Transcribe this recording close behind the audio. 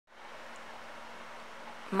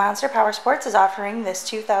Monster Powersports is offering this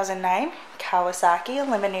 2009 Kawasaki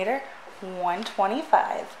Eliminator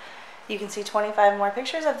 125. You can see 25 more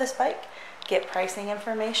pictures of this bike, get pricing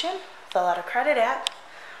information, fill out a credit app,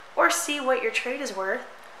 or see what your trade is worth,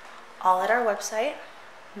 all at our website,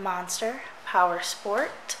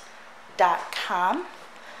 monsterpowersport.com. You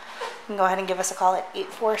can go ahead and give us a call at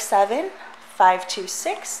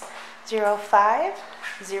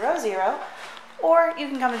 847-526-0500, or you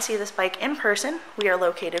can come and see this bike in person. We are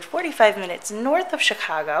located 45 minutes north of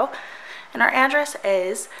Chicago, and our address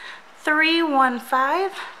is 315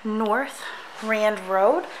 North Rand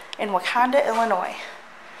Road in Wauconda, Illinois.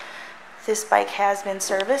 This bike has been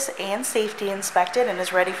serviced and safety inspected and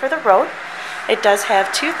is ready for the road. It does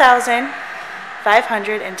have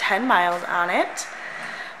 2,510 miles on it.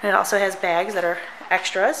 And it also has bags that are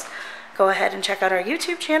extras. Go ahead and check out our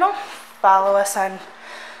YouTube channel. Follow us on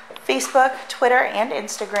Facebook, Twitter, and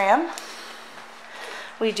Instagram.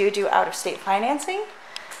 We do out-of-state financing,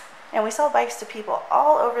 and we sell bikes to people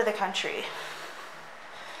all over the country.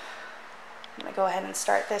 I'm going to go ahead and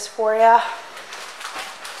start this for you.